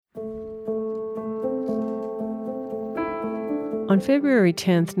On February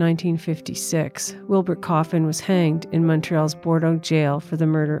 10, 1956, Wilbert Coffin was hanged in Montreal's Bordeaux jail for the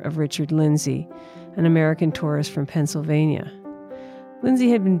murder of Richard Lindsay, an American tourist from Pennsylvania.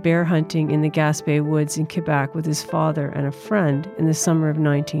 Lindsay had been bear hunting in the Gaspé Woods in Quebec with his father and a friend in the summer of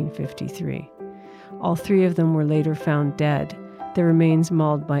 1953. All three of them were later found dead, their remains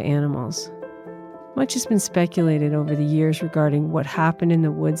mauled by animals. Much has been speculated over the years regarding what happened in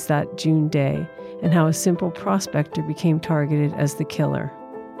the woods that June day and how a simple prospector became targeted as the killer.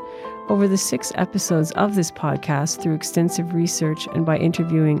 Over the 6 episodes of this podcast, through extensive research and by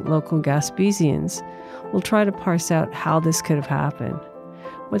interviewing local Gaspésians, we'll try to parse out how this could have happened.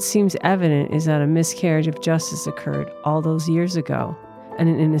 What seems evident is that a miscarriage of justice occurred all those years ago, and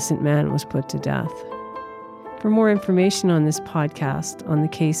an innocent man was put to death. For more information on this podcast, on the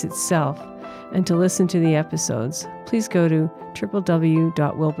case itself, and to listen to the episodes, please go to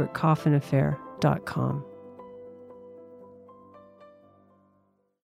www.wilbertcoffinaffair.com.